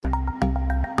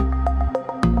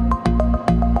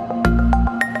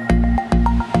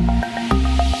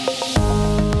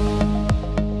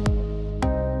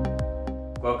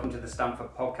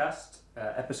podcast,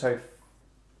 episode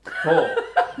 4.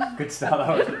 Good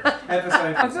start, that was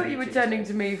episode 4. I thought you were turning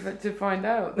to me to find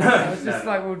out. I was just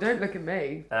like, well, don't look at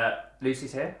me.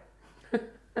 Lucy's here.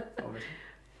 Obviously.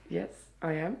 Yes,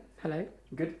 I am. Hello.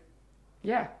 Good?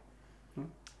 Yeah.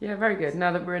 Yeah, very good.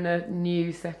 Now that we're in a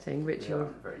new setting, which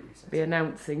you'll be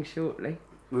announcing shortly.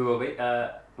 We will be.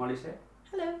 Molly's here.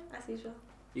 Hello, as usual.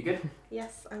 You good?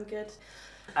 Yes, I'm good.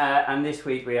 And this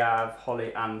week we have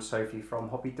Holly and Sophie from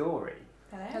Hoppi Dorri.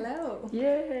 Hello.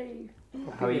 Yay.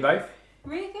 How are you both?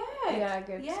 Really good. Yeah,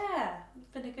 good. Yeah, it's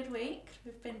been a good week.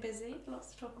 We've been busy,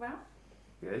 lots to talk about.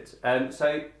 Good.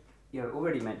 So, you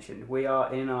already mentioned we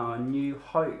are in our new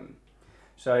home.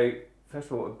 So,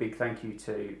 first of all, a big thank you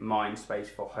to Mindspace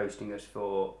for hosting us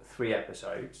for 3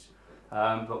 episodes.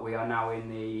 But we are now in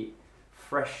the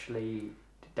freshly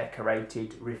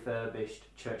decorated,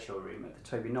 refurbished Churchill room at the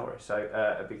Toby Norris. So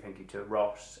a big thank you to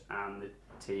Ross and the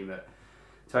team at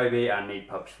Toby and Need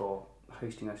Pubs for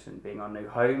hosting us and being our new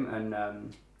home.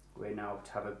 And we're now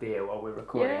to have a beer while we're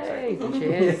recording. Yay! So,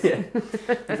 cheers. yeah.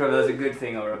 Whether that's a good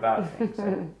thing or a bad thing.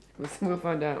 So. We'll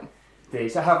find out.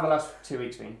 So how have the last 2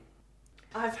 weeks been?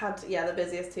 I've had, the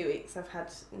busiest 2 weeks. I've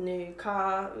had new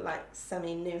car,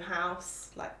 semi-new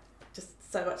house,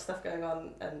 just so much stuff going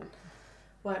on, and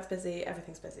work's busy,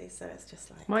 everything's busy, so it's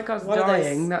just like... My car's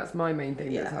dying, that's my main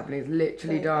thing that's happening. It's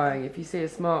literally dying. If you see a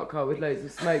smart car with loads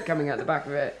of smoke coming out the back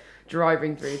of it,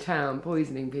 driving through town,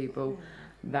 poisoning people,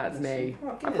 that's me.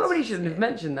 I probably shouldn't have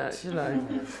mentioned that, should I?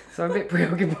 So I'm a bit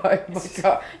preoccupied with my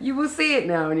car. You will see it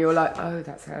now and you're like, oh,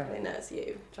 that's her. I know it's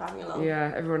you, driving along.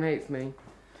 Yeah, everyone hates me.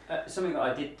 Something that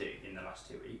I did do in the last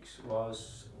 2 weeks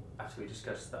was, after we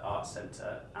discussed the Arts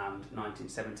Centre and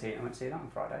 1917, I went to see that on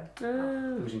Friday.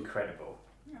 Oh. It was incredible.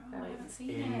 Oh, I haven't seen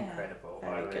it. Incredible.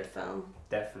 Very I would good film.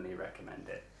 definitely recommend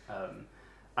it.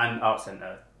 And Arts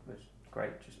Centre was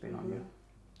great, just being on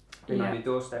your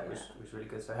doorstep was really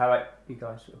good. So how about you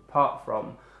guys, apart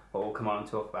from what we'll come on and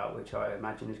talk about, which I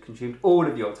imagine has consumed all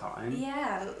of your time?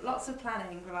 Yeah, lots of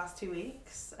planning the last 2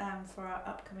 weeks for our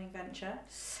upcoming venture.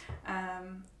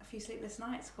 A few sleepless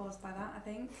nights caused by that, I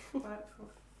think,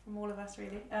 from all of us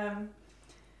really.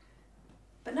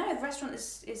 But no, the restaurant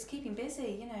is keeping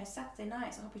busy. Saturday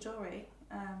nights at Hoppi Dorri,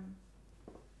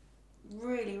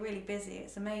 really, really busy.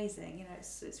 It's amazing.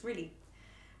 It's really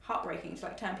heartbreaking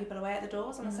to turn people away at the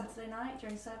doors on a Saturday night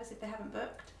during service if they haven't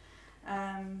booked.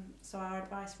 So our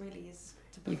advice really is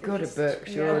to book. You've got to book,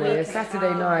 surely. A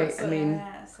Saturday night,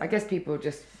 I guess people are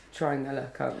just trying their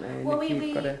luck, aren't they? And well,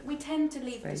 we tend to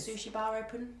leave the sushi bar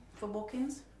open for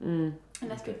walk-ins,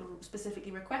 unless people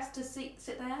specifically request to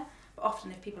sit there. But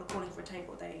often if people are calling for a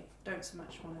table, they don't so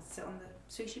much want to sit on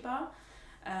the sushi bar.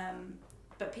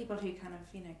 But people who kind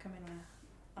of, come in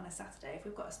on a Saturday, if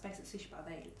we've got a space at the sushi bar,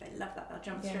 they love that. They'll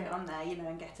jump straight on there,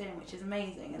 and get in, which is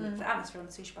amazing. And the atmosphere on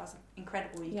the sushi bar is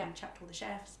incredible. You can chat to all the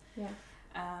chefs. Yeah.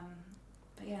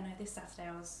 But this Saturday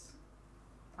I was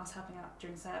helping out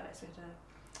during service. We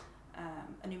had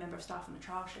a new member of staff on the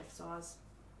trial shift, so I was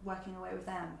working away with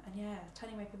them, and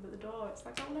turning away people at the door. It's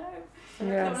like, oh no, I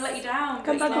don't want to let you down.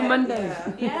 Come back on Monday.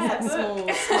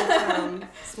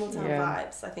 Small town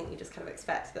vibes. I think you just kind of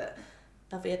expect that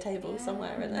there'll be a table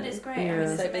somewhere, and it's great. Yeah.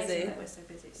 It's so amazing busy. that we're so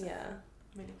busy. So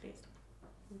really pleased.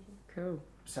 Cool.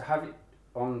 So have you,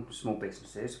 on small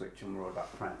businesses, which I'm all about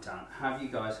front down, have you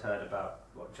guys heard about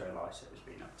what Joe Lycett has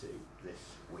been up to this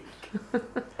week?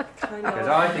 Because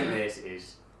I think this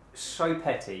is so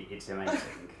petty, it's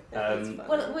amazing.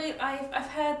 Well, I've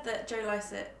heard that Joe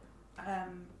Lycett,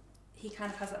 he kind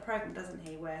of has that program, doesn't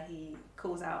he, where he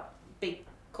calls out big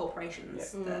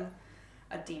corporations that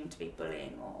are deemed to be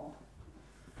bullying or.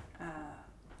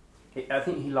 I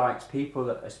think he likes people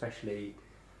that, especially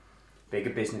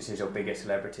bigger businesses or bigger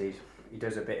celebrities. He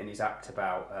does a bit in his act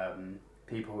about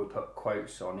people who put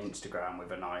quotes on Instagram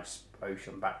with a nice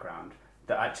ocean background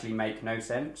that actually make no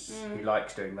sense. He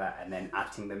likes doing that and then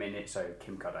atting them in it. So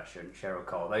Kim Kardashian, Cheryl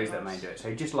Cole, those that may do it. So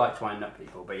he just likes winding up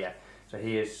people. But so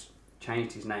he has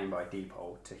changed his name by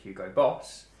default to Hugo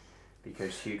Boss,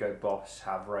 because Hugo Boss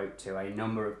have wrote to a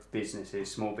number of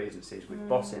businesses, small businesses with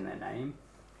Boss in their name,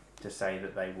 to say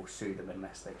that they will sue them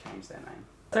unless they change their name.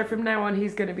 So from now on,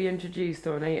 he's going to be introduced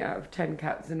on 8 out of 10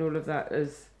 cats and all of that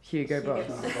as Hugo Boss.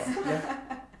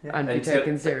 And be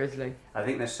taken seriously. I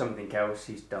think there's something else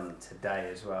he's done today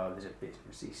as well. There's a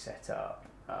business he's set up.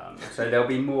 So there'll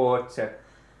be more to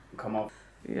come on.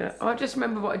 Yeah, I just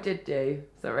remember what I did do.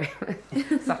 Sorry,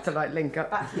 satellite link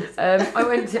up. I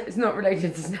went to, it's not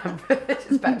related to Snap,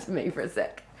 just back to me for a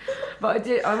sec. But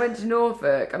I went to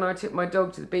Norfolk and I took my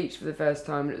dog to the beach for the first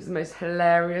time, and it was the most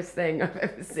hilarious thing I've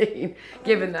ever seen,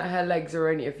 given that her legs are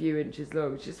only a few inches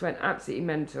long. She just went absolutely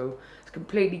mental. It's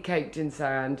completely caked in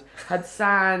sand, had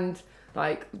sand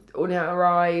like on her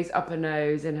eyes, up her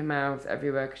nose, in her mouth,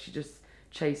 everywhere, because she just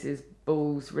chases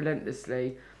balls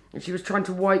relentlessly. And she was trying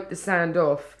to wipe the sand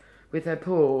off with her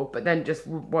paw, but then just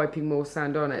wiping more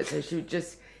sand on it. So she was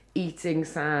just eating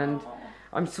sand.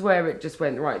 I swear it just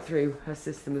went right through her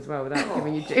system as well, without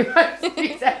giving you too much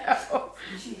detail.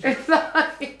 It's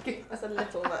like... That's a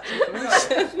little much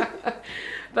information.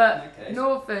 But okay.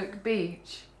 Norfolk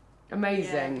Beach,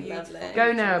 amazing. Yeah, lovely.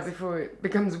 Go now before it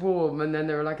becomes warm, and then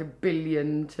there are like 1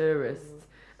 billion tourists.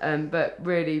 But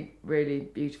really, really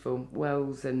beautiful.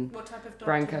 Wells and what type of dog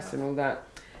Brancaster and all that.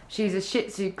 She's a Shih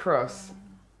Tzu cross.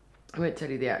 I won't tell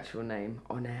you the actual name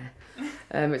on air.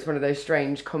 It's one of those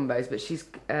strange combos, but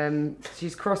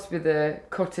she's crossed with a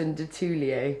Cotton de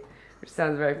Toulier, which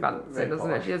sounds very fancy,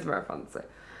 doesn't it? She is very fancy.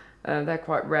 They're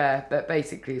quite rare, but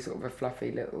basically sort of a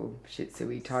fluffy little Shih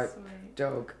Tzu-y type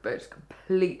dog, but it's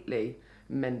completely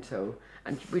mental.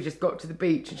 And we just got to the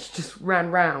beach and she just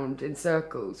ran round in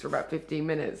circles for about 15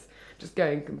 minutes, just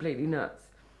going completely nuts.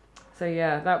 So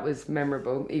yeah, that was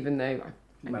memorable, even though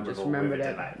I just remembered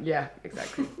it. Yeah,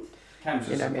 exactly. Cam's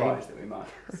just surprised that we might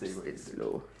see what it's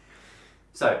law.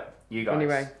 So, you guys.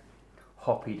 Anyway.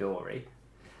 Hoppi Dorri.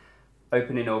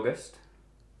 Open in August.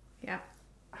 Yeah.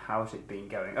 How's it been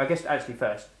going? I guess actually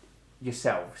first,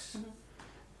 yourselves.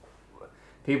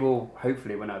 People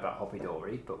hopefully will know about Hoppi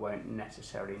Dorri, but won't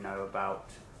necessarily know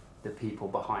about the people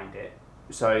behind it.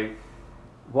 So,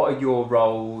 what are your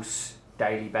roles,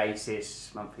 daily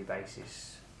basis, monthly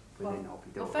basis, within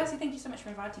Hoppi Dorri? Well, firstly, thank you so much for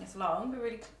inviting us along. We're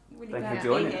really glad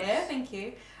to be here. Thank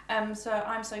you. So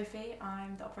I'm Sophie.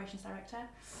 I'm the operations director.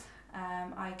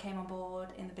 I came on board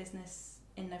in the business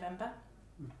in November.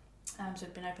 So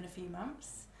it's been open a few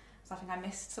months. So I think I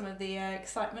missed some of the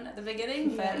excitement at the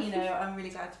beginning, but I'm really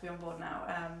glad to be on board now.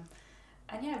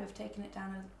 And yeah, we've taken it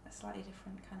down a slightly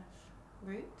different kind of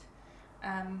route.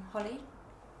 Holly?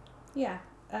 Yeah,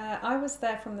 I was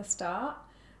there from the start.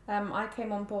 I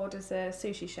came on board as a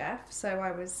sushi chef, so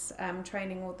I was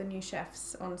training all the new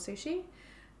chefs on sushi.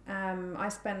 I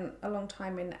spent a long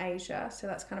time in Asia, so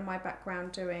that's kind of my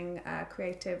background, doing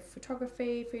creative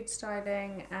photography, food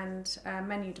styling and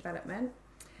menu development.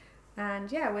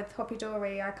 And yeah, with Hoppi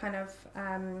Dorri I kind of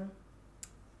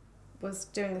was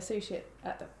doing the sushi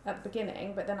at the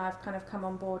beginning, but then I've kind of come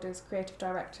on board as creative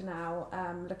director now,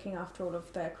 looking after all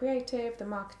of the creative, the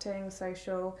marketing,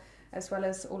 social, as well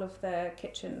as all of the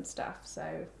kitchen stuff.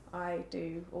 So I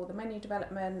do all the menu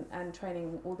development and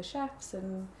training all the chefs,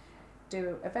 and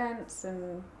do events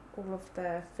and all of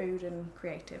the food and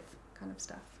creative kind of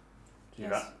stuff.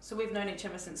 Yes. So we've known each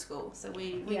other since school, so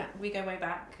we go way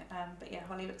back. But yeah,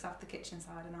 Holly looks after the kitchen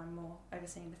side and I'm more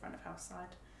overseeing the front of house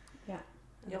side. Yeah.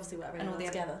 You obviously work really well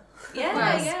together.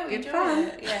 Yeah, we enjoy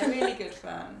it. Yeah, really good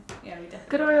fun. Yeah, we definitely.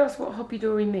 Could I ask what Hoppi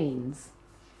Dorri means?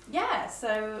 Yeah,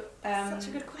 so such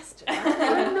a good question.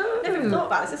 I never thought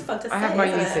about this. It's fun to say. I have my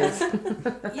uses.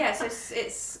 Yeah, so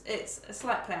it's a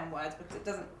slight play on words because it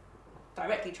doesn't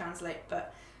directly translate,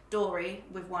 but Dorri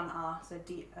with one R, so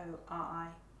D-O-R-I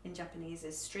in Japanese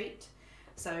is street.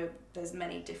 So there's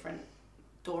many different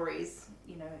Dorris.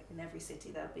 In every city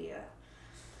there'll be a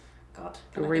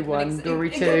Dorri 1,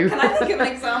 Dorri 2. Can I think of an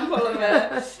example of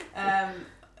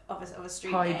a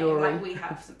street Hi, name? Dorri. Like we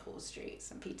have St Paul's Street,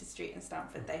 St Peter's Street in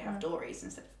Stamford. They have Dorris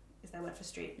instead of, is their word for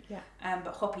street. Yeah.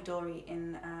 But Hoppi Dorri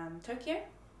in Tokyo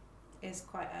is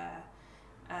quite a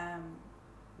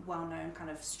well-known kind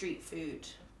of street food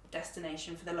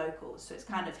destination for the locals. So it's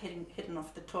kind of hidden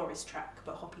off the tourist track.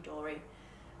 But Hoppi Dorri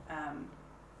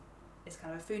is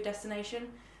kind of a food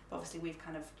destination. But obviously we've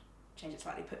kind of changed it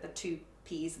slightly, put the 2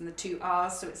 P's and the 2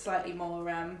 R's, so it's slightly more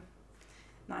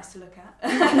nice to look at.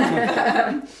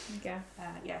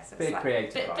 So bit it's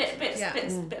creative,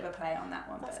 bit of a play on that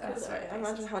one. That's but cool. that's I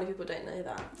imagine how many people don't know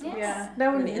that. Yes. Yeah,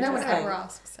 no one ever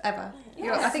asks ever.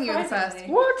 Yes, I think you're the first.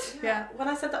 What? Yeah. When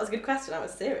I said that was a good question, I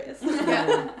was serious.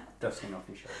 Yeah. Dusting off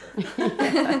your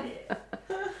shoulder.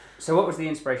 So what was the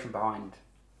inspiration behind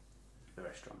the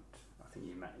restaurant? I think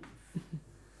you mentioned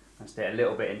it a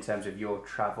little bit in terms of your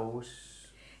travels.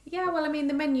 Yeah, well, I mean,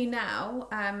 the menu now,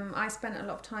 I spent a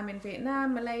lot of time in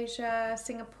Vietnam, Malaysia,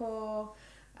 Singapore,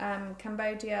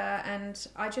 Cambodia, and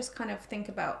I just kind of think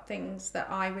about things that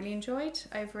I really enjoyed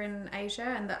over in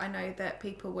Asia and that I know that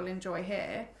people will enjoy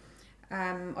here.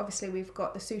 Obviously, we've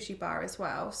got the sushi bar as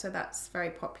well, so that's very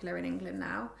popular in England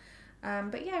now.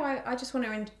 But yeah, I just want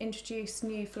to introduce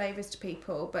new flavours to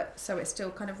people, but so it's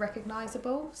still kind of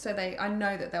recognisable. So I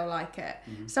know that they'll like it.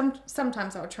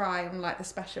 Sometimes I'll try on like the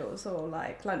specials or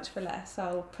like lunch for less.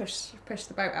 I'll push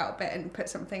the boat out a bit and put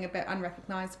something a bit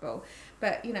unrecognisable.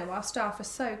 But you know, our staff are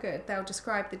so good. They'll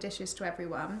describe the dishes to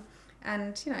everyone.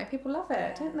 And you know, people love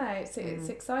it, don't they? It's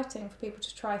exciting for people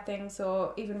to try things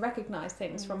or even recognise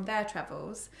things from their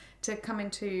travels, to come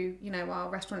into, you know, our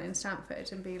restaurant in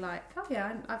Stamford and be like, oh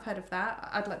yeah, I've heard of that,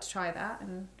 I'd like to try that.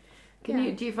 And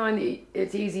do you find that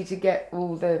it's easy to get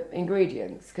all the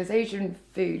ingredients? Because Asian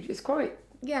food is quite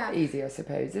easy, I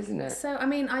suppose, isn't it? So I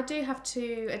mean, I do have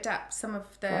to adapt some of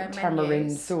the like menus.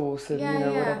 tamarind sauce and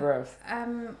whatever else.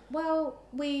 Well,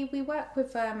 we work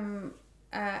with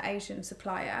Asian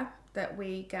supplier that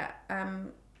we get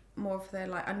more of the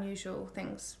like unusual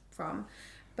things from,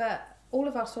 but all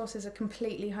of our sauces are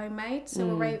completely homemade,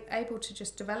 so we're able to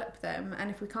just develop them, and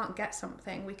if we can't get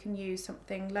something, we can use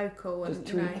something local and just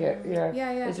tweak it.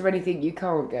 Yeah. Is there anything you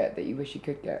can't get that you wish you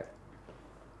could get?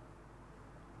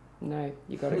 No,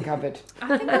 you got it covered.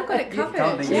 I think I've got it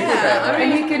covered. I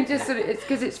mean, you can just it's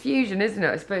because it's fusion, isn't it?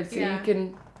 I suppose so you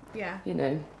can. Yeah. You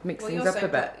know, mix things up a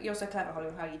bit. You're so clever, Holly,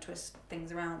 with how you twist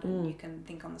things around and you can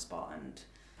think on the spot, and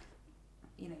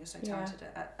you know, you're so talented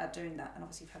at doing that, and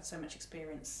obviously you've had so much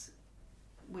experience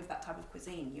with that type of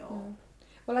cuisine.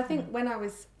 Well, I think when I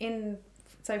was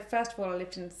so first of all I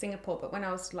lived in Singapore, but when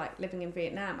I was like living in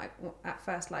Vietnam, at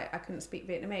first like I couldn't speak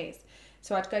Vietnamese,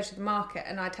 so I'd go to the market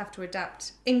and I'd have to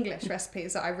adapt English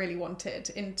recipes that I really wanted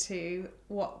into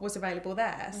what was available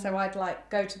there. So I'd like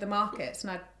go to the markets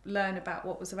and I'd learn about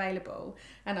what was available,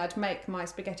 and I'd make my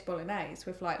spaghetti bolaise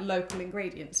with like local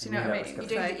ingredients. Do you know what I mean?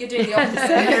 You're doing the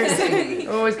opposite.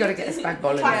 Always got to get a spag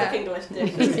bolognese. Classic English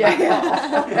dish.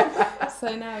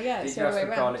 So now, it's all the way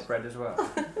around. Garlic bread as well.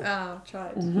 Oh,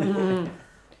 tried.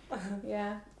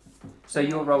 Yeah. So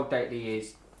your role daily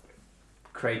is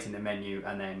creating the menu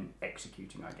and then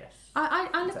executing, I guess.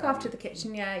 I look after the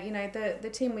kitchen. Yeah, you know, the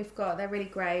team we've got, they're really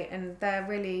great and they're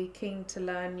really keen to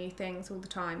learn new things all the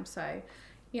time. So,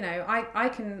 you know,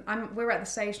 we're at the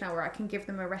stage now where I can give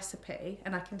them a recipe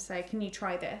and I can say, can you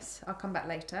try this? I'll come back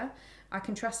later. I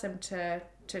can trust them to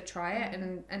try it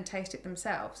and taste it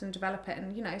themselves and develop it.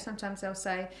 And, you know, sometimes they'll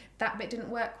say, that bit didn't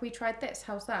work, we tried this,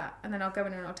 how's that? And then I'll go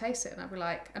in and I'll taste it and I'll be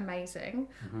like, amazing.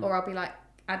 Or I'll be like,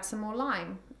 add some more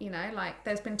lime. You know, like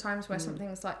there's been times where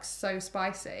something's like so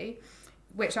spicy,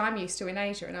 which I'm used to in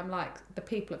Asia, and I'm like, the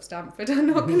people of Stamford are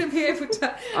not going to be able to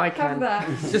have that.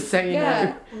 Just so you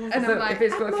know. And so I'm like, if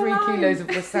it's got 3 kilos of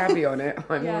wasabi on it,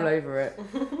 I'm all over it.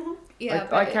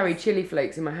 I carry chili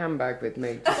flakes in my handbag with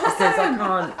me just because I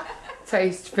can't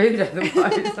taste food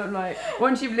otherwise. I'm like,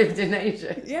 once you've lived in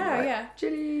Asia,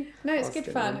 chili. No, it's good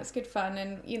fun. It's good fun,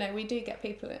 and you know, we do get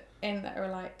people in that are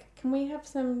like, can we have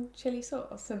some chili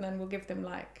sauce? And then we'll give them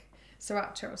like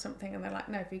sriracha or something, and they're like,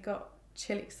 no, have you got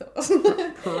chili sauce?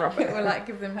 We'll like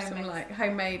give them some like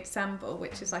homemade sambal,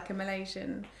 which is like a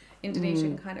Malaysian,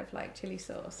 Indonesian kind of like chili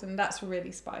sauce, and that's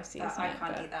really spicy. I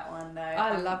can't eat that one though.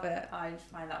 I love it. I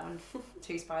find that one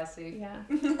too spicy. Yeah.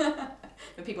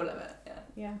 But people love it.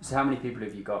 Yeah. So how many people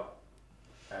have you got?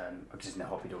 Just in the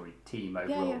Hoppi Dorri team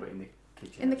overall, but in the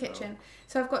kitchen. In the kitchen.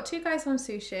 So I've got 2 guys on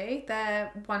sushi.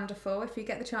 They're wonderful. If you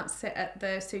get the chance to sit at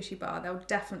the sushi bar, they'll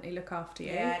definitely look after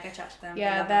you. Yeah, go chat to them.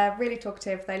 Yeah, they're really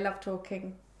talkative. They love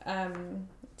talking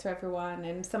to everyone,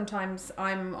 and sometimes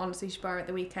I'm on sushi bar at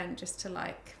the weekend just to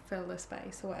like fill the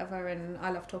space or whatever, and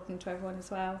I love talking to everyone as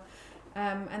well.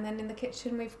 And then in the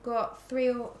kitchen we've got three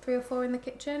or four in the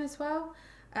kitchen as well.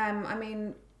 I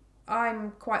mean,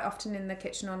 I'm quite often in the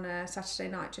kitchen on a Saturday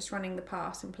night just running the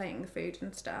pass and plating the food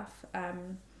and stuff.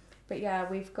 But yeah,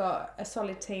 we've got a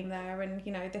solid team there, and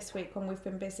you know, this week when we've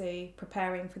been busy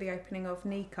preparing for the opening of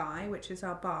Nikai, which is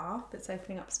our bar that's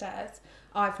opening upstairs,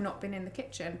 I've not been in the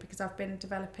kitchen because I've been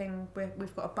developing,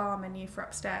 we've got a bar menu for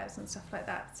upstairs and stuff like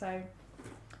that. So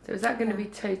is that going to be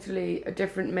totally a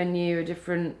different menu, a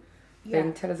different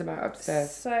thing? Tell us about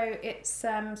upstairs. So it's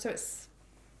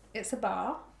a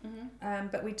bar.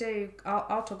 But we do.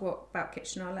 I'll talk about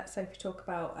kitchen. I'll let Sophie talk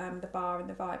about the bar and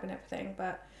the vibe and everything.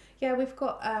 But yeah, we've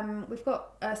got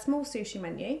a small sushi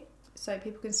menu, so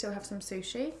people can still have some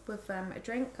sushi with a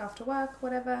drink after work,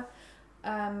 whatever.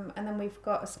 And then we've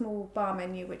got a small bar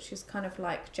menu, which is kind of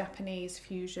like Japanese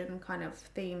fusion, kind of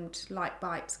themed light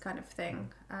bites kind of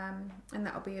thing. And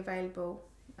that'll be available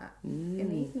in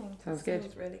the evening. Sounds good.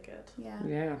 Sounds really good.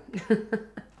 Yeah.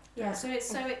 Yeah. So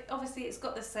obviously it's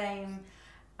got the same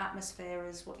atmosphere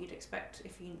as what you'd expect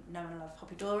if you know and love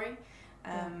Hoppi Dorri.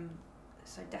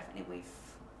 So definitely we've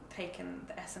taken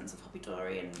the essence of Hoppi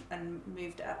Dorri and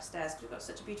moved it upstairs because we've got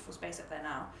such a beautiful space up there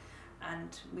now.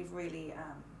 and we've really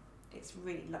it's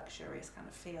really luxurious kind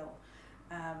of feel,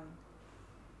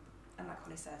 and like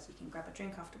Holly says, you can grab a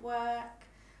drink after work,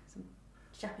 some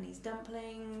Japanese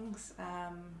dumplings,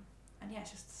 and yeah,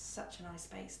 it's just such a nice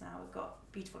space now. We've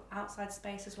got beautiful outside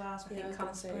space as well, so I think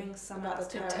come spring, summer, that's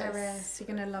the terrace.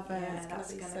 You're gonna love it. Yeah,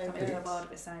 that's gonna come into a world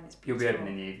of its own. It's You'll beautiful. be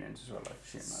open in the evenings as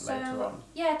well, later on.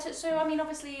 Yeah, so I mean,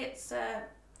 obviously it's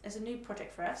a new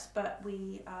project for us, but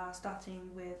we are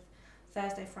starting with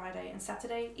Thursday, Friday, and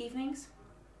Saturday evenings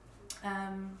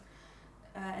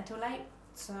until late.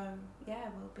 So yeah,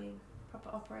 we'll be proper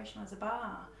operational as a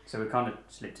bar. So we kind of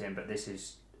slipped in, but this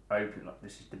is open. Like,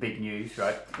 this is the big news,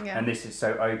 right? Yeah. And this is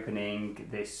so opening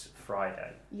this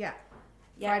Friday. Yeah.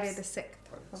 Yes. Friday the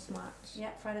 6th of March. Yeah,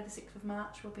 Friday the 6th of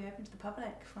March will be open to the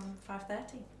public from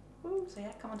 5:30. So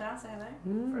yeah, come on down, say hello.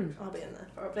 I'll be in there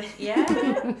probably. Yeah,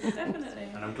 definitely.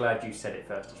 And I'm glad you said it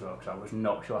first as well, because I was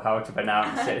not sure how to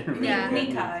pronounce it.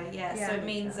 Nikai, Yeah. So it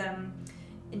means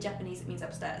in Japanese it means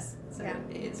upstairs. So Yeah.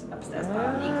 it is upstairs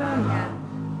bar. Nikai.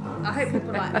 Yeah. I hope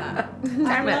people like that.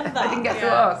 Damn it, love that. I didn't get to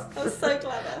Yeah. ask. That was so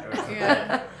clever.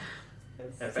 Yeah.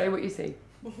 Say what you see.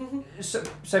 So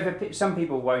for some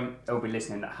people will be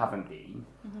listening that haven't been.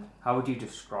 Mm-hmm. How would you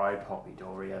describe Hoppi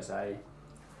Dorri as a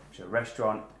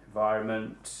restaurant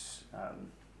environment?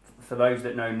 For those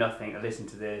that know nothing, that listen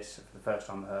to this for the first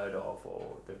time heard of,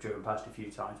 or they've driven past a few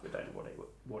times but don't know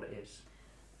what it is.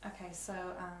 Okay, so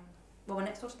well, we're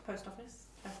next door to the post office.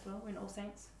 First of all, we're in All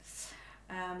Saints,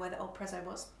 where the old Prezzo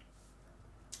was.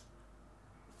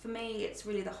 For me, it's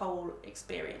really the whole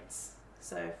experience.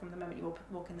 So from the moment you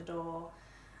walk in the door,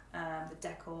 the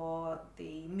decor,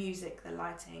 the music, the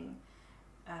lighting,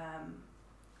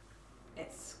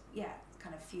 it's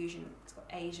kind of fusion. It's got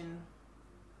Asian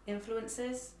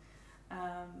influences,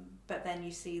 but then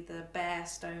you see the bare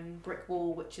stone brick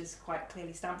wall, which is quite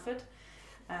clearly Stamford.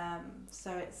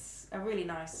 So it's a really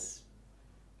nice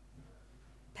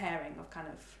pairing of kind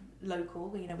of local.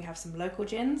 We have some local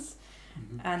gins.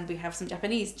 Mm-hmm. And we have some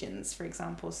Japanese gins, for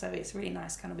example, so it's really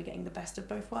nice kind of we're getting the best of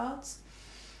both worlds.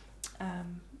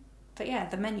 But yeah,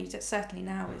 the menu certainly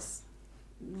now is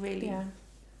really... Yeah.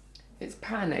 It's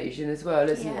pan-Asian as well,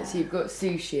 isn't it? So you've got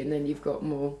sushi and then you've got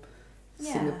more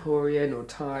Singaporean or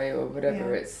Thai or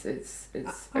whatever. Yeah.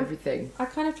 It's everything. I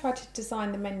kind of try to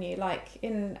design the menu like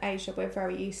in Asia we're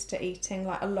very used to eating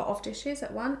like a lot of dishes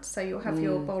at once, so you'll have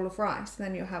your bowl of rice and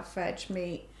then you'll have veg,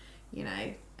 meat,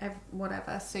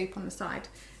 whatever, soup on the side.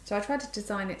 So I tried to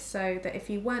design it so that if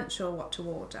you weren't sure what to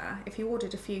order, if you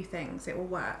ordered a few things, it will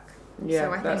work.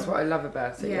 Yeah, so that's what I love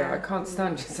about it. Yeah, I can't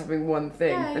stand just having one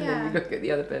thing and then you look at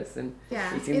the other person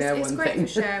eating their one thing. It's great for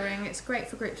sharing. It's great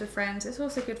for groups of friends. It's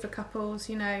also good for couples.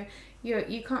 You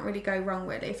can't really go wrong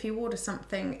with it. If you order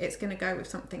something, it's going to go with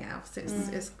something else.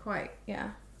 It's quite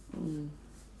And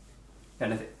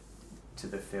to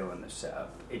the feel and the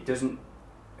setup, it doesn't.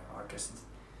 I guess the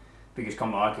biggest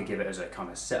comment I could give it as a kind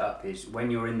of setup is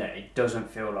when you're in there, it doesn't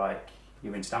feel like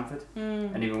you're in Stamford.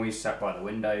 And even we sat by the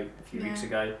window a few weeks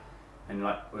ago, and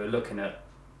like we were looking at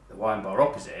the wine bar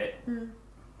opposite.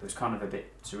 It was kind of a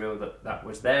bit surreal that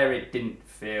was there. It didn't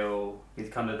feel. You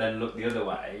kind of then look the other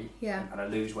way. Yeah. And kind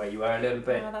of lose where you were a little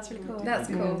bit. Oh, that's really cool. That's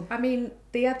cool. I mean,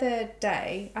 the other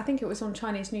day, I think it was on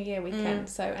Chinese New Year weekend,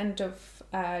 so end of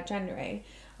January.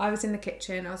 I was in the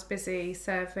kitchen, I was busy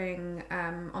serving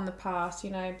on the pass,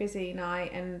 busy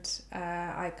night, and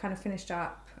I kind of finished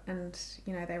up and,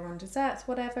 they were on desserts,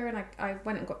 whatever, and I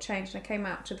went and got changed and I came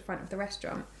out to the front of the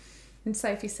restaurant and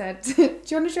Sophie said, do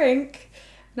you want a drink?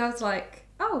 And I was like,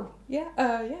 oh,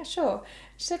 yeah, sure.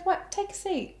 She said, what, take a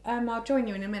seat, I'll join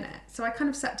you in a minute. So I kind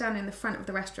of sat down in the front of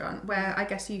the restaurant where I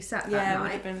guess you sat that night. Yeah, we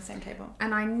would have been on the same table.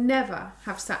 And I never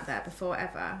have sat there before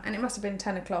ever. And it must have been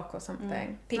 10 o'clock or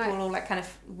something. People were all like kind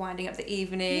of winding up the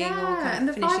evening or yeah, kind and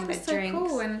of the finishing vibe their was so drinks.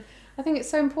 cool. And I think it's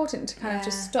so important to kind of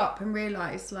just stop and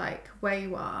realise like where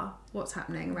you are, what's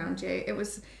happening around you. It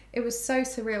was so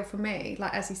surreal for me,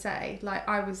 like as you say, like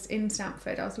I was in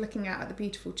Stamford, I was looking out at the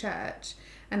beautiful church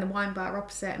and the wine bar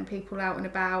opposite and people out and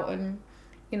about, and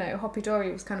Hoppi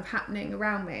Dorri was kind of happening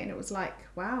around me, and it was like,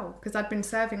 wow, because I'd been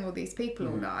serving all these people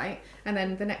all night, and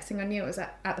then the next thing I knew it was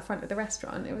at the front of the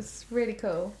restaurant. It was really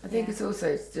cool. I think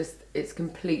it's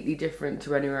completely different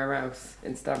to anywhere else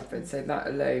in Stamford, so that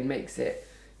alone makes it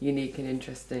unique and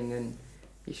interesting, and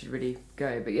you should really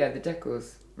go. But yeah, the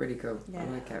decor's really cool. I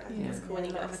like it. It's cool when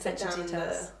you get to sit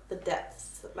down the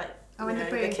depths, like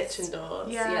the kitchen doors,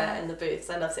 in the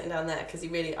booths. I love sitting down there because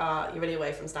you're really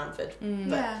away from Stamford,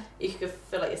 but you could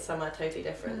feel like you're somewhere totally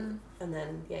different, and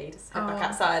then you just head back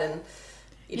outside and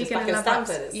you're just back in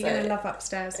Stamford. You're going to love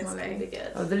upstairs, it's Molly. It's going to be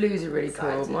good. Oh, the loos are really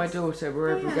cool. My daughter,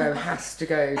 wherever we go, has to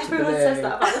go to the loo. Everyone says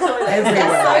that about the toilet. Everywhere.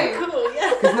 They're so cool.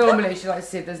 Because normally she likes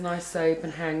to see if there's nice soap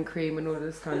and hand cream and all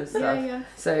this kind of stuff. Yeah.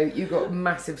 So you got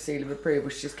massive seal of approval.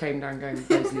 She just came down going,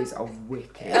 those leaves are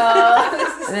wicked.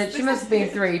 And then she must have been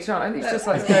 3 times. I think it's just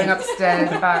like going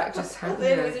upstairs and back, just The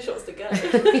only reason she wants to go.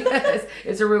 Yes,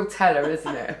 it's a real teller,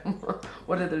 isn't it?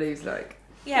 What are the leaves like?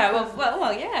 Yeah,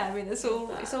 well, yeah. I mean, it's all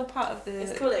part of the.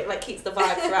 It's cool. It like keeps the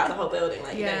vibe throughout the whole building.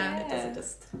 Like Yeah. it doesn't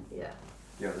just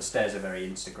Yeah, the stairs are very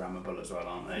Instagrammable as well,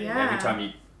 aren't they? Yeah. Every time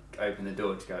you open the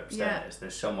door to go upstairs,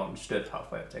 there's someone stood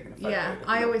halfway up taking a photo. Yeah, of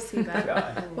I the always see that.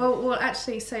 guy. Well,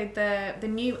 actually, so the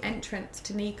new entrance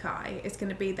to Nikai is going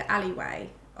to be the alleyway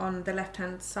on the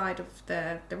left-hand side of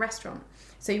the restaurant.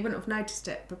 So you wouldn't have noticed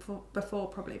it before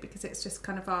probably, because it's just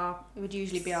kind of It would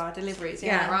usually be our deliveries.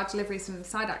 our deliveries and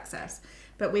side access.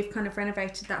 But we've kind of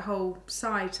renovated that whole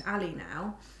side alley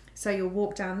now. So you'll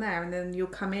walk down there and then you'll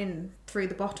come in through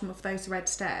the bottom of those red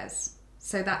stairs.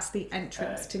 So that's the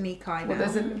entrance to Nikai now.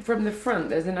 Well, from the front,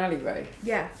 there's an alleyway.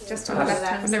 Yeah, just on Oh, the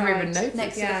left-hand I've side. never even noticed.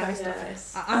 Next to the post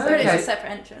office. I'm Oh, pretty okay. It's a separate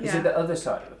entrance. Is it the other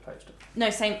side of the post office? No,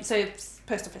 same. So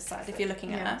post office side. If you're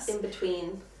looking at us. in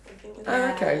between. I think.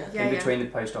 Oh, okay. Yeah, In between the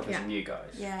post office Yeah. and you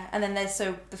guys. Yeah, and then there's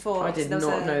before. I did there was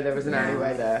not know there was an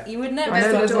alleyway there. You would know. I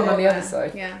know the there's one door on the other there.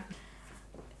 side. Yeah.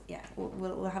 Yeah,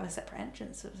 we'll have a separate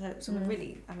entrance. So we're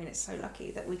really, I mean, it's so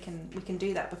lucky that we can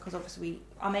do that, because obviously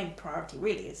our main priority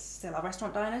really is still our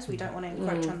restaurant diners. We don't want to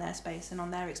encroach on their space and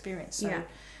on their experience. So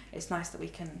it's nice that we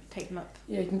can take them up.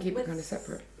 Yeah, you can keep it kind of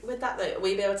separate. With that though, will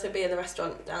you be able to be in the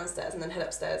restaurant downstairs and then head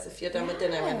upstairs if you're done with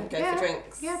dinner and go for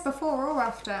drinks? Yeah, before or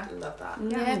after. Love that.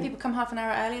 Yeah, people come half an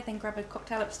hour earlier, then grab a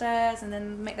cocktail upstairs, and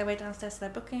then make their way downstairs to their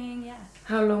booking. Yeah.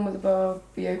 How long will the bar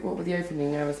be? What will the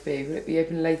opening hours be? Will it be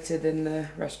open later than the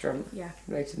restaurant? Yeah.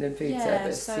 Later than food Yeah.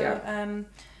 service? So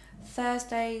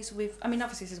Thursdays I mean,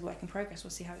 obviously this is work in progress.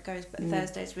 We'll see how it goes. But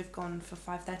Thursdays we've gone for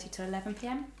 5:30 to 11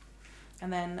 p.m.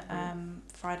 and then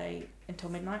Friday until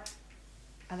midnight.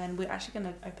 And then we're actually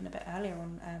going to open a bit earlier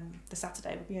on the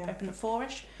Saturday. We'll open at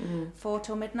 4ish, 4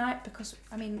 till midnight, because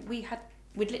I mean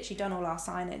we'd literally done all our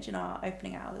signage and our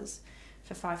opening hours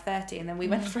for 5:30, and then we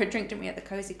went for a drink, didn't we, at the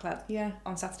Cozy Club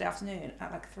on Saturday afternoon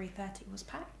at like 3:30. It was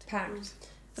packed.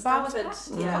 The bar was packed.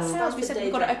 Yeah, we said we've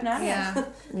got to open earlier.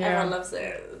 Yeah. Everyone loves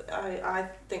it. I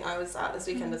think I was out this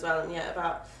weekend as well, and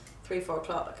about 3-4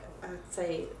 o'clock, I'd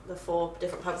say the 4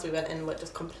 different pubs we went in were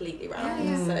just completely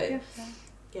rammed. So.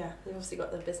 Yeah, we've obviously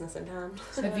got the business in hand.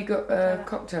 So have you got a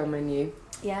cocktail menu?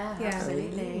 Yeah,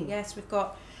 absolutely. Yes, we've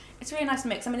got. It's a really nice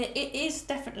mix. I mean, it is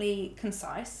definitely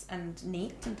concise and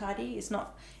neat and tidy. It's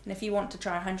not. And if you want to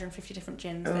try 150 different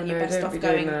gins, then you're best off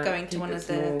going to one of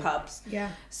the pubs.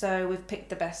 Yeah. So we've picked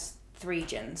the best 3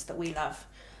 gins that we love,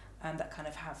 and that kind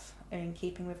of are in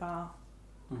keeping with our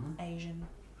Asian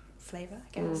flavour,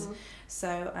 I guess.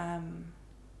 So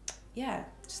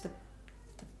just the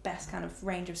best kind of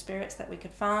range of spirits that we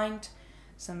could find,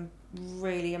 some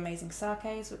really amazing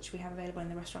sakes which we have available in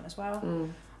the restaurant as well,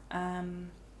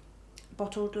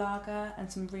 bottled lager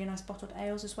and some really nice bottled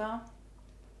ales as well,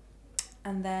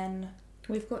 and then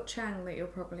we've got Chang that you'll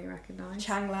probably recognise.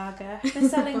 Chang lager. They're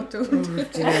selling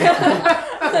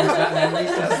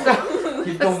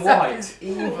You've gone white.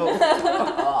 Evil.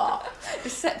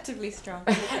 deceptively strong.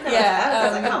 I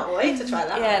can't wait to try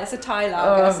that. Yeah, it's a Thai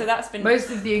lager, so that's been. Most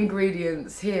of the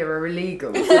ingredients here are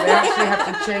illegal, so they actually have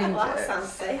to change Well, that it. sounds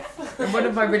safe. And one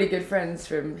of my really good friends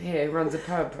from here runs a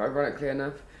pub, ironically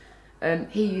enough.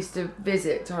 He used to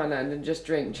visit Thailand and just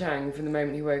drink Chang from the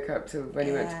moment he woke up till when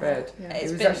he went to bed. Yeah. He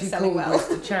It's was been actually selling called well.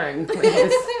 Mr. Chang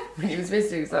when he was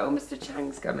visiting. He was like, "Oh, Mr.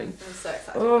 Chang's coming." I'm so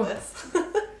excited for this.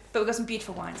 But we've got some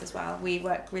beautiful wines as well. We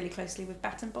work really closely with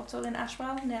Bat and Bottle in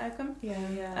Ashwell near Oakham.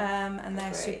 And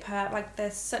they're superb. Like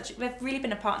they've really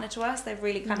been a partner to us. They've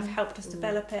really kind of helped us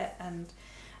develop it, and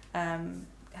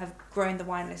have grown the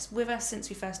wine list with us since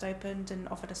we first opened, and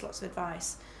offered us lots of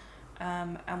advice.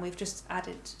 And we've just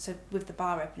added, so with the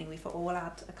bar opening, we thought, we'll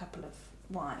add a couple of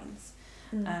wines.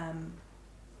 And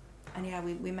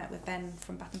we met with Ben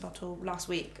from Bat and Bottle last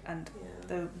week, and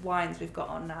the wines we've got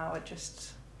on now are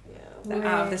just they're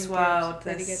out of this world.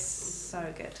 They're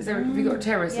so good. Have you got a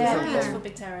terrace or something? Beautiful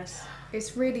big terrace.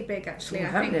 It's really big actually.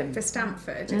 It's I think happening. for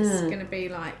Stamford it's going to be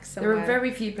like somewhere. There are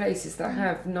very few places that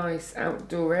have nice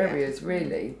outdoor areas,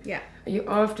 really. Yeah. You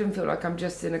often feel like I'm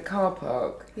just in a car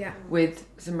park with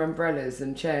some umbrellas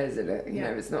and chairs in it. You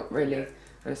know, it's not really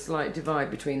a slight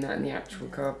divide between that and the actual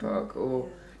car park, or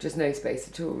just no space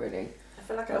at all, really. I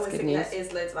feel like I always think there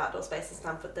is loads of outdoor space in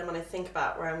Stamford. Then when I think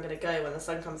about where I'm going to go when the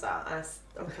sun comes out, I'm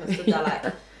kind of stood there like,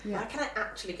 where can I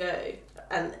actually go?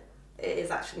 And it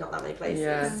is actually not that many places.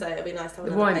 Yeah. So it'd be nice to have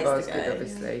The another wine place bar's to good, go.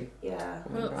 obviously. Yeah.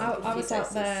 Well, I was out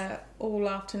there all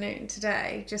afternoon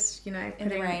today, just, you know, In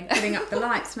the rain. putting up the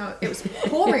lights. And it was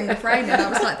pouring with rain, and I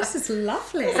was like, this is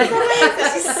lovely.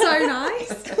 This is so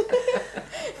nice.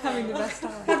 Having the best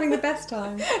time. Having the best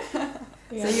time.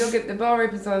 So you'll get the bar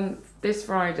opens on this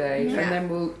Friday, Yeah. and then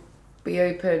we'll be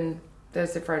open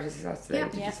Thursday, Friday, Saturday. Yeah.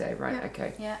 Did Yeah. you say? Right. Yeah.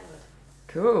 Okay. Yeah.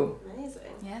 Cool. Amazing.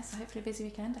 Yeah, so hopefully a busy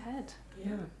weekend ahead.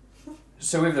 Yeah.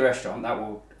 So with the restaurant, that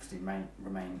will obviously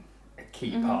remain a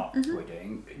key part of what we're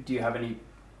doing. Do you have any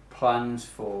plans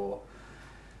for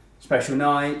special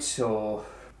nights or?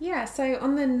 Yeah, so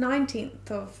on the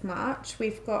 19th of March,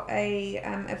 we've got a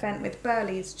event with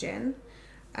Burley's Gin.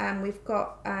 We've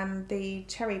got the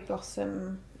Cherry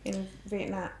Blossom in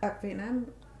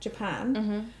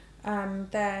Japan.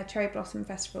 Their Cherry Blossom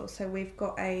Festival. So we've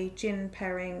got a gin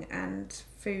pairing and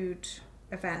food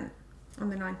event on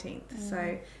the 19th.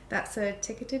 So that's a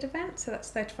ticketed event. So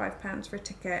that's £35 for a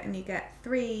ticket, and you get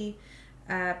 3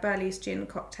 Burley's Gin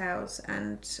cocktails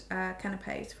and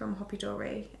canapes from Hoppi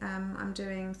Dorri. I'm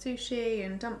doing sushi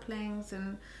and dumplings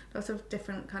and lots of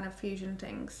different kind of fusion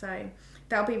things. So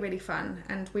that'll be really fun.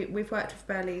 And we've worked with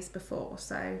Burley's before,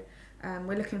 so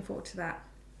we're looking forward to that.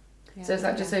 Yeah. So is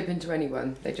that just open to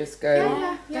anyone? They just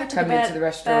go Yeah. come into the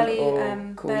restaurant Burley,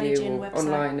 or call Burley you Gin or website.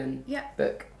 online and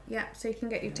book? Yeah, so you can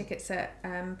get your tickets at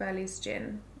Burley's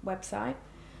Gin website.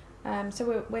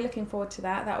 So we're looking forward to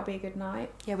that. That'll be a good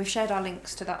night. Yeah, we've shared our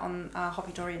links to that on our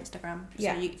Hoppi Dorri Instagram. So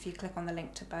Yeah. if you click on the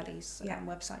link to Burley's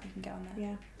website, you can get on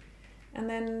there. Yeah. And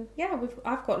then,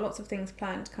 I've got lots of things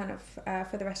planned kind of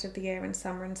for the rest of the year and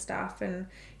summer and stuff. And,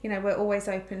 you know, we're always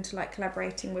open to like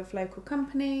collaborating with local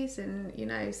companies and, you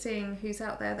know, seeing who's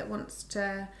out there that wants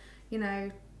to, you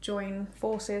know, join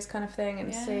forces kind of thing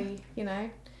and see, you know,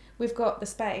 we've got the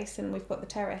space and we've got the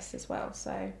terrace as well.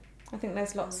 So I think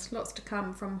there's lots to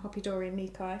come from Hoppi Dorri and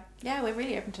Nikai. Yeah, we're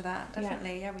really open to that,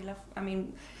 definitely. Yeah, we love, I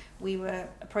mean, we were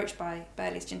approached by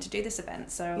Burley's Gin to do this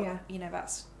event. So, you know,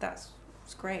 that's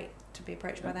it's great to be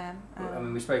approached by them. I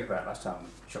mean, we spoke about last time,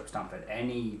 Shop Stamford,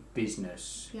 any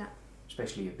business,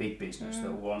 especially a big business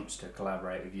that wants to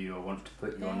collaborate with you or wants to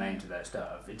put your name to their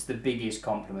stuff, it's the biggest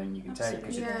compliment you can take,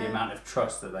 because it's the amount of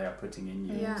trust that they are putting in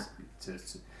you to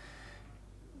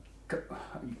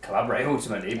collaborate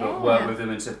ultimately, but work with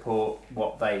them and support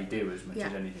what they do as much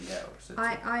as anything else.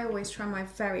 I always try my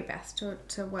very best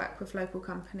to work with local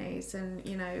companies, and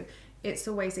you know, it's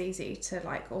always easy to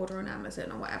like order on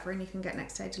Amazon or whatever and you can get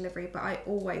next day delivery, but I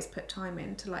always put time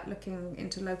into like looking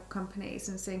into local companies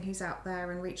and seeing who's out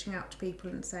there and reaching out to people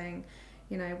and saying,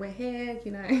 you know, we're here, you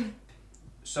know.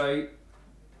 So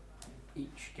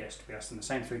each guest will be asking the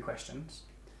same 3 questions.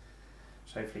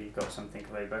 So hopefully you've got something,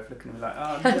 because they're both looking at me like,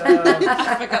 oh no.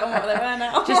 I've forgotten what they were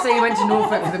now. Just say you went to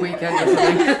Norfolk for the weekend or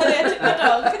something. Yeah, took the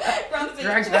dog round the beach.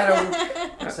 Dragged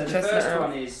that all. So the first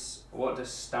one is, what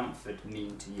does Stamford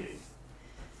mean to you?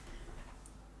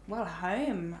 Well,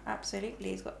 home,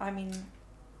 absolutely. It's got, I mean,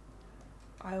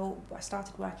 I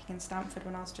started working in Stamford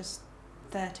when I was just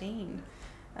 13.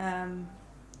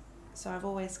 So I've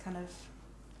always kind of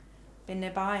been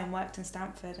nearby and worked in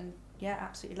Stamford, and yeah,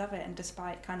 absolutely love it. And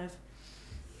despite kind of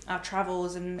our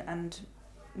travels and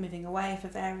moving away for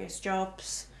various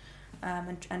jobs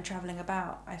and travelling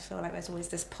about, I feel like there's always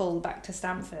this pull back to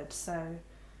Stamford. So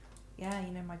yeah,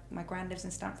 you know, my gran lives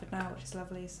in Stamford now, which is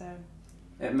lovely. So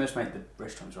it must make the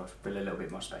restaurants feel a little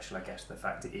bit more special, I guess, the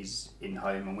fact it is in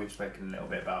home, and we've spoken a little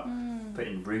bit about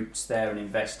putting roots there and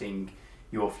investing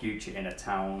your future in a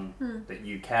town that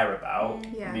you care about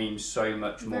means so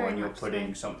much more, and you're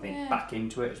putting something back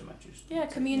into it as much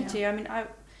as community. I mean,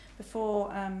 before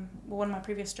one of my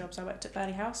previous jobs, I worked at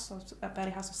Burley House. I was at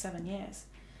Burley House for 7 years,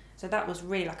 so that was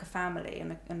really like a family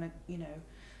and a you know,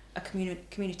 a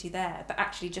community there. But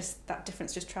actually, just that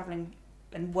difference, just travelling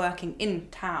and working in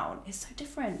town is so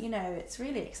different. You know, it's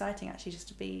really exciting actually just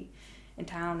to be in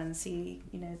town and see,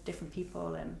 you know, different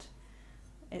people, and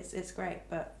it's great.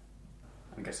 But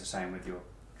I guess the same with your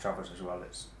travels as well.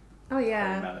 It's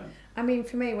I mean,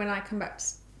 for me, when I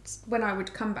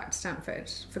would come back to Stamford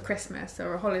for Christmas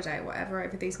or a holiday or whatever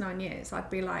over these 9 years, I'd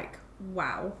be like,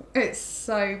 wow, it's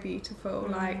so beautiful.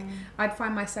 Like, I'd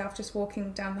find myself just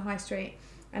walking down the high street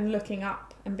and looking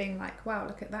up and being like, wow,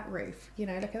 look at that roof, you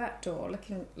know, look at that door, look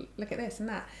at this and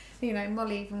that. You know,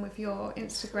 Molly, even with your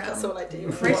Instagram, that's all I do.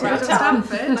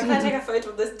 Stamford. Like, I take a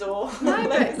photo of this door. No,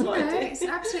 but you know, it's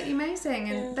absolutely amazing.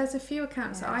 And there's a few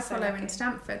accounts that I follow in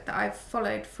Stamford that I've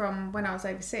followed from when I was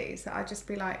overseas, that I'd just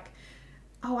be like,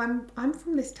 oh, I'm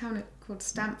from this town called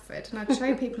Stamford, and I'd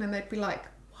show people and they'd be like,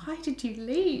 why did you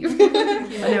leave?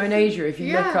 I know in Asia, if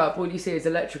you look up, all you see is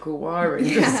electrical wiring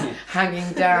just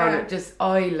hanging down at just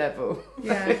eye level.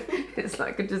 Yeah. It's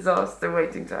like a disaster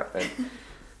waiting to happen.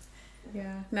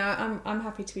 Yeah. No, I'm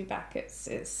happy to be back.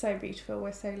 It's so beautiful.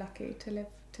 We're so lucky to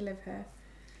live here.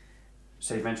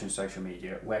 So you mentioned social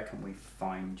media. Where can we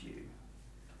find you?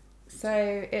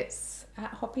 So it's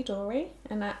at Hoppi Dorri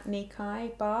and at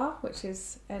Nikai Bar, which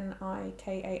is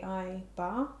Nikai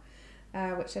Bar,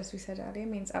 which, as we said earlier,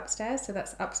 means upstairs. So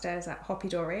that's upstairs at Hoppi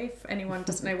Dorri. If anyone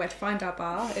doesn't know where to find our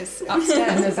bar, it's upstairs.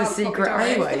 And there's a secret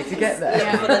alleyway to get there.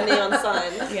 Yeah, with a neon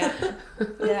sign.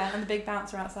 Yeah, and the big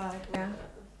bouncer outside. Yeah.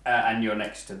 And you're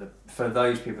next to for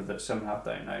those people that somehow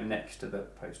don't know, next to the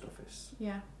post office.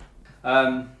 Yeah.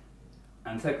 And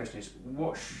the third question is,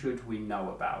 what should we know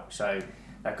about? So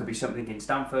that could be something in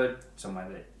Stamford, somewhere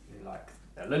that you like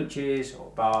their lunches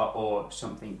or bar, or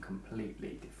something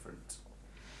completely different.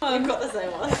 I've got the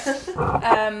same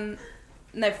one.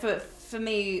 No, for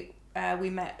me, we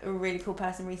met a really cool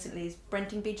person recently. Is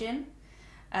Brenting Bee Gin.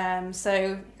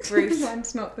 So Bruce.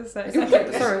 Mine's not the same.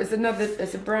 Sorry,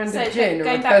 it's a brand of gin or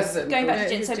a person. Going back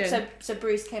to gin. So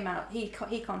Bruce came out. He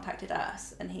contacted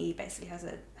us, and he basically has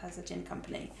a gin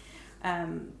company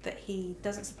that he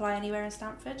doesn't supply anywhere in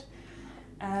Stamford.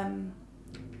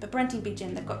 But Brenting Bee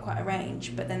Gin, they've got quite a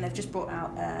range, but then they've just brought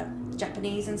out a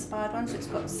Japanese inspired one, so it's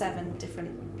got 7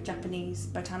 different Japanese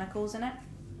botanicals in it.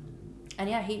 And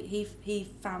yeah, he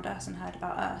found us and heard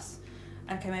about us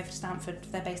and came over to Stamford.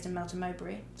 They're based in Melton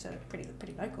Mowbray, so pretty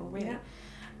local really. Yeah.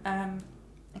 And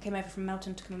came over from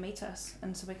Melton to come and meet us,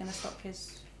 and so we're going to stock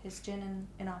his gin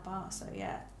in our bar. So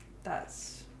yeah, that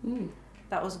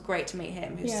was great to meet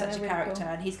him. Who's such a really character,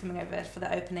 cool. And he's coming over for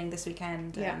the opening this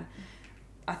weekend. Yeah. And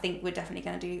I think we're definitely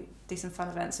going to do some fun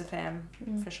events with him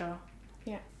for sure.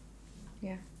 Yeah.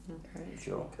 Yeah. Okay,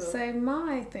 sure. Cool. So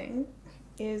my thing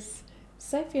is,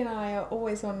 Sophie and I are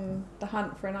always on the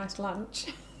hunt for a nice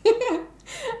lunch.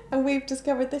 And we've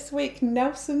discovered this week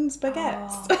Nelson's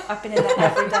Baguettes. Oh, I've been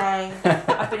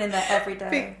in there every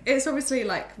day. It's obviously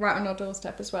like right on our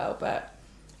doorstep as well, but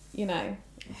you know.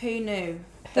 Who knew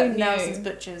that Nelson's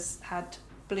Butchers had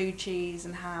blue cheese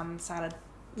and ham salad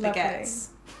baguettes?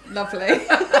 Lovely.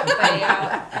 They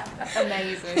are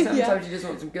amazing. Sometimes you just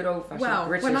want some good old fashioned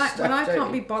British stuff. When I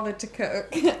can't be bothered to cook,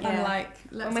 I'm like,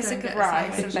 when we're sick of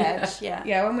rice and veg,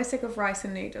 yeah, when we're sick of rice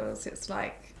and noodles, it's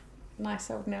like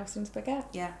nice old Nelson's baguette.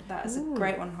 Yeah, that is a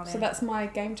great one, Holly. So that's my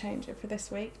game changer for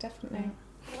this week, definitely.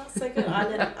 That's so good. I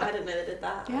didn't know they did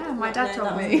that. Yeah, my dad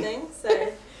told me. Thing, so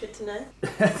good to know.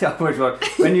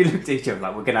 When you looked at each other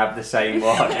like, we're going to have the same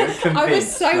one, I was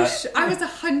convinced. I was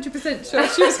 100% sure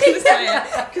she was going to say it,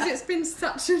 because it's been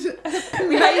such a major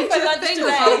thing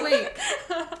the whole week.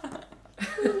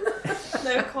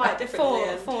 They were quite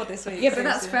different. Four this week. Yeah, but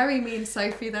that's very me and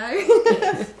Sophie though.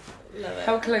 Love it.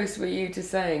 How close were you to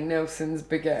saying Nelson's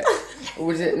Baguette? Or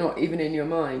was it not even in your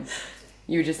mind?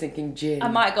 You were just thinking gin. I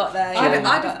might have got there. I'd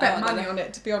have bet money on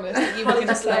it, to be honest. You were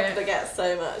just loved baguette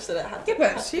so much that it had to. Yeah,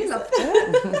 but she loved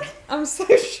it. I'm so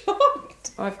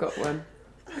shocked. I've got one.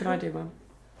 Can I do one?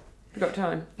 We've got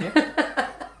time.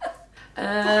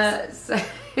 Yeah. So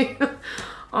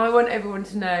I want everyone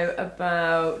to know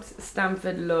about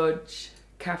Stamford Lodge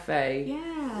Cafe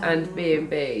and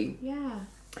B&B. Yeah.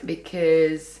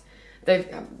 Because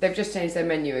they've just changed their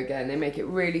menu again. They make it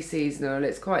really seasonal.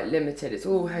 It's quite limited. It's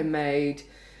all homemade.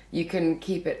 You can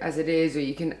keep it as it is, or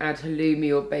you can add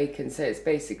halloumi or bacon. So it's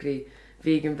basically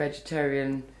vegan,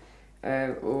 vegetarian,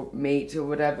 or meat or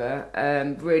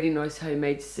whatever. Really nice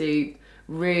homemade soup.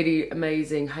 Really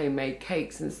amazing homemade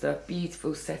cakes and stuff.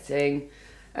 Beautiful setting.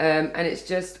 And it's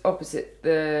just opposite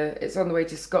it's on the way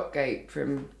to Scottgate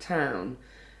from town.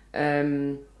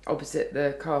 Opposite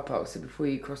the car park, so before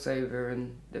you cross over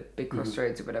and the big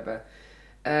crossroads or whatever.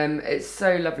 It's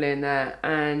so lovely in there,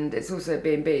 and it's also a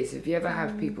B&B, so if you ever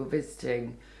have people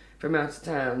visiting from out of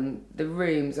town, the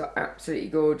rooms are absolutely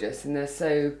gorgeous, and they're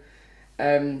so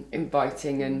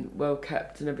inviting and well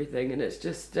kept and everything, and it's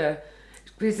just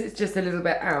because it's just a little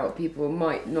bit out, people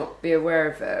might not be aware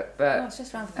of it, but it's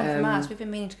just around the corner from us. We've been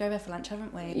meaning to go there for lunch,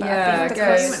 haven't we? But I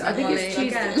think it's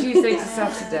Tuesday to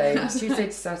Saturday. Tuesday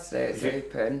to Saturday it's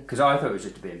open. Because I thought it was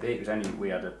just a B&B. It was only we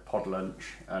had a pod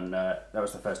lunch, and that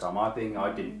was the first time I'd been.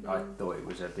 I thought it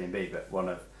was a B&B, but one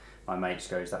of my mates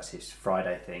goes, that's his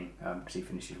Friday thing, because he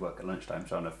finishes work at lunchtime.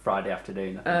 So on a Friday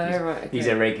afternoon, he's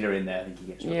a regular in there. I think he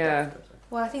gets after. So.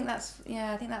 Well, I think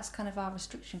that's kind of our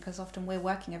restriction, because often we're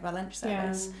working over our lunch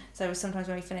service. Yeah. So sometimes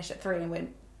when we finish at 3 and we're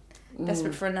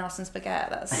Desperate for a Nelson spaghetti.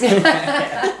 That's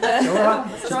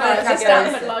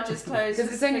Try the Lodge's closed.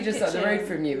 Because it's only just up the road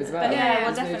from you as well. But yeah, we'll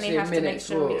It's definitely literally a have to make minute's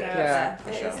sure we walk. go Yeah. there.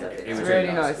 For sure. It It's was really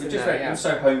nice. nice It in was just there, very, yeah. it was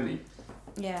so homely.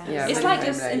 Yeah, Yeah, it's really like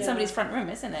just homely. in somebody's front room,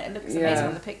 isn't it? It looks Yeah. amazing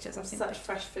on the pictures. I've seen Such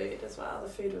fresh food as well. The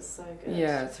food was so good.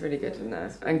 Yeah, it's really good in there.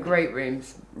 And great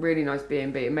rooms, really nice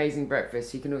B&B, amazing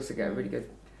breakfast. You can also get a really good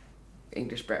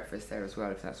English breakfast there as well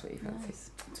if that's what you fancy.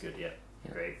 Nice. It's good, yeah.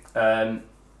 Yeah. Great.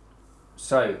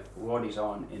 So, what is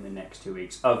on in the next 2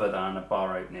 weeks other than a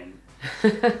bar opening?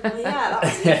 Well, yeah, that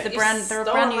was The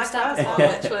brand new my stuff. first one,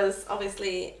 which was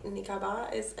obviously Nico Bar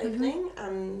is opening,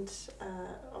 and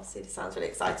obviously it sounds really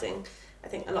exciting. I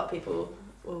think a lot of people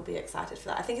will be excited for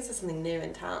that. I think it's just something new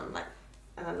in town,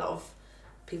 and a lot of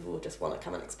people will just want to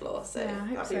come and explore. So Yeah, I hope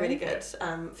that'll be so. really good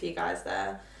for you guys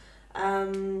there. A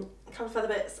couple of other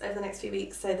bits over the next few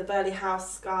weeks. So the Burley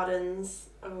House Gardens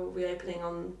will be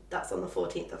opening that's on the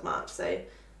 14th of March. So a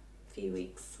few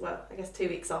weeks, well, I guess 2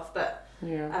 weeks off, but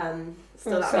Yeah.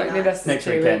 still Well, that'll be certainly nice. less than Next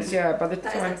 2 weekend. weeks. Yeah, by the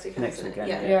That is time. next weekend. Next isn't it? weekend,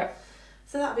 Yeah. Yeah.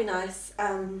 So that'll be nice,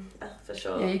 for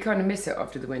sure. Yeah, you kind of miss it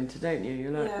after the winter, don't you?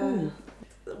 You're like, Yeah. ooh.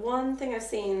 One thing I've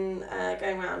seen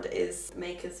going around is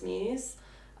Maker's Muse,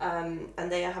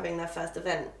 and they are having their first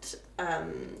event.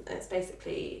 And it's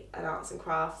basically an arts and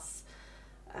crafts,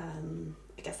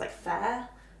 I guess like fair,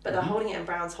 but they're holding it in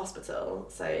Brown's Hospital,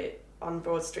 so on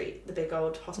Broad Street, the big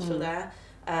old hospital there.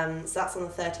 So that's on the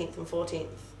 13th and 14th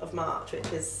of March, which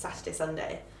is Saturday,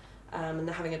 Sunday. And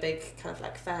they're having a big kind of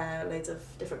like fair, loads of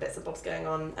different bits and bobs going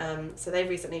on. So they've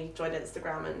recently joined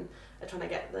Instagram and are trying to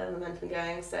get the momentum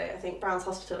going. So I think Brown's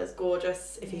Hospital is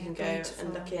gorgeous if you Yeah, can go beautiful,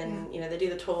 and look in. yeah. You know, they do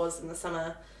the tours in the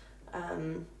summer.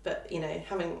 But you know,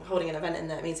 holding an event in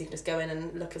there means you can just go in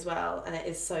and look as well, and it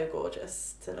is so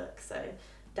gorgeous to look. So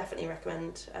definitely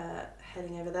recommend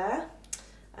heading over there.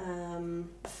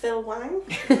 Phil Wang,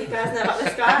 you guys know about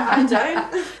this guy? I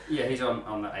don't. Yeah, he's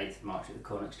on the 8th of March at the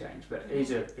Corn Exchange, but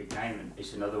he's a big name, and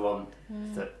it's another one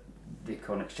that the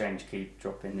Corn Exchange keep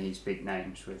dropping these big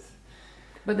names with.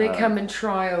 But they come and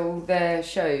trial their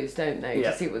shows, don't they? Yeah.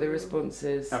 To see what the response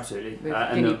is. Absolutely. With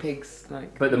And guinea pigs,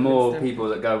 like. But the and more stuff. people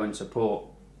that go and support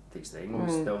these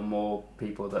things, the more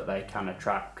people that they can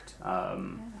attract, Yeah,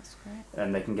 that's great.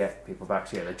 and they can get people back.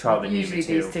 So yeah, they trial the new Usually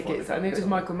material these before tickets, they I go think it was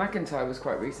until- Michael McIntyre was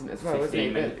quite recent as well, wasn't 15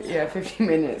 he? But, minutes. yeah, 15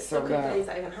 minutes Still of couldn't that. believe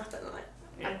that even happened.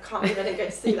 Yeah. I can't believe I didn't go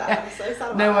to see that. I'm so sad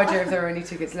about No that. idea if there are any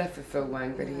tickets left for Phil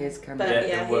Wang, but he is coming. But Yeah,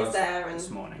 yeah, there was he's there and this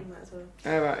morning. might as well.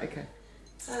 Oh, right, okay.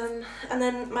 And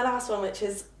then my last one, which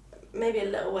is maybe a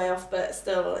little way off but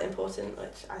still important,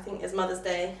 which I think is Mother's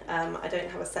Day. I don't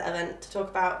have a set event to talk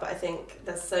about, but I think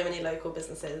there's so many local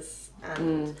businesses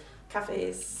and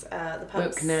cafes, the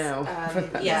pubs. Book now. for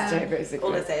that yeah, day, basically.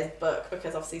 all I say is book,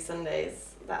 because obviously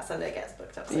that Sunday gets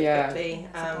booked up so Yeah. quickly.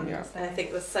 Yeah. And I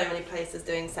think there's so many places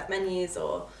doing set menus,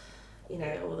 or you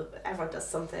know, everyone does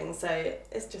something, so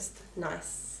it's just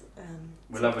nice.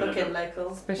 We'll to have book in another-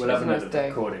 local. Especially We'll if have it's a another nice day.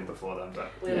 recording before then,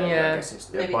 but We'll Yeah. I guess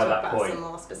it's, maybe by talk that about point, some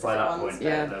more specific by that ones, point, but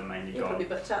Yeah. they're mainly you'll probably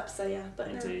gone. booked up, so yeah. But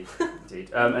no. Indeed,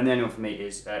 indeed. And the only one for me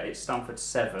is it's Stamford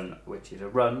 7, which is a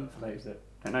run for those that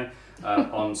don't know,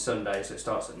 on Sunday. So it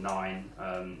starts at 9.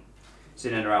 It's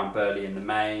in and around Burley in the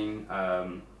main,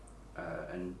 and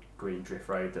Green Drift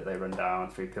Road that they run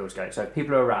down through Pillsgate. So if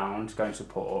people are around, go and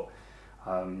support.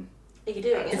 Are you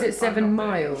doing it? Is it 7 I'm not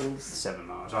doing it. miles? 7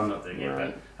 miles. I'm not doing Right.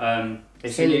 it, but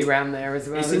it's a Hilly new, round there as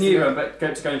well. it's a isn't new it? run. But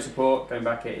go and support. Going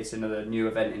back, it's another new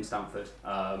event in Stamford.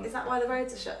 Is that why the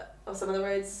roads are shut? Or some of the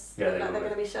roads Yeah, look they like will they're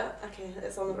be. going to be shut? Okay,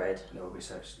 it's on the road. There will be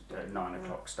such 9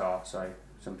 o'clock start. So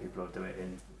some people will do it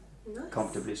in Nice.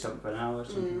 comfortably something for an hour,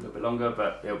 some a little bit longer,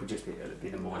 but it'll be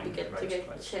the Might morning. be good to race go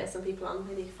place. cheer some people on.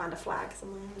 Maybe find a flag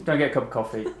somewhere. Go and get a cup of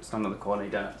coffee, stand on the corner, you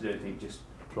don't have to do anything, just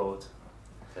applaud.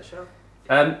 For sure.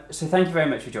 So thank you very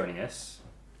much for joining us.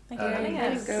 Thank you for having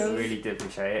us. Girls. Really do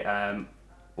appreciate it.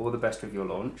 All the best with your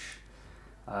launch.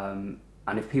 And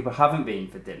if people haven't been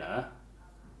for dinner,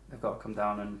 they've got to come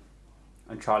down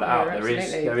and try it Yeah, out.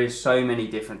 absolutely. There is so many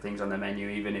different things on the menu,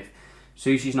 even if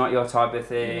sushi's not your type of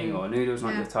thing, or noodles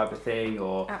not Yeah. your type of thing,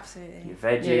 or Absolutely. you're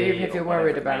veggie. Yeah, even if or you're whatever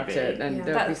worried it may about be. it, then Yeah.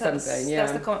 there'll be something. Yeah.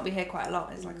 That's the comment we hear quite a lot.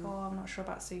 It's like, oh, I'm not sure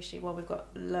about sushi. Well, we've got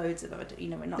loads of other,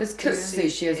 we're not. There's cooked doing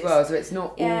sushi as sushis. well, so it's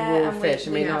not all Yeah, raw and fish.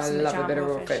 I we mean, have I some love a jam bit of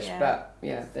raw raw fish, fish, yeah. but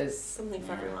yeah, Something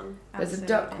for everyone. there's a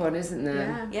duck one, isn't there?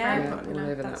 Yeah. Yeah, Yeah, popular. all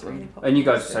over That's that one. really popular. And you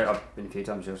guys, so I've been a few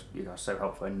times. You guys are so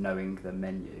helpful in knowing the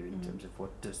menu in terms of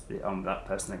what does that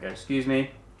person that goes, excuse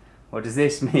me, what does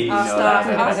this mean? Our Or staff,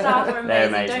 that- our staff are They're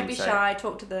amazing. Don't be so- shy.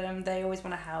 Talk to them. They always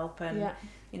want to help, and Yeah.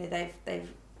 you know they've.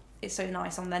 It's so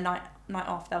nice on their night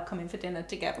off. They'll come in for dinner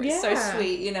together. It's so Yeah.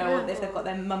 sweet, you know. Yeah. Or if they've got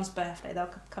their mum's birthday, they'll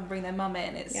come bring their mum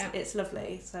in. Yeah. It's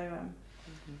lovely. So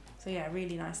So yeah,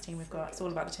 really nice team we've got. It's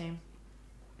all about the team.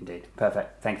 Indeed.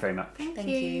 Perfect. Thank you very much. Thank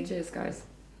you. Cheers, guys.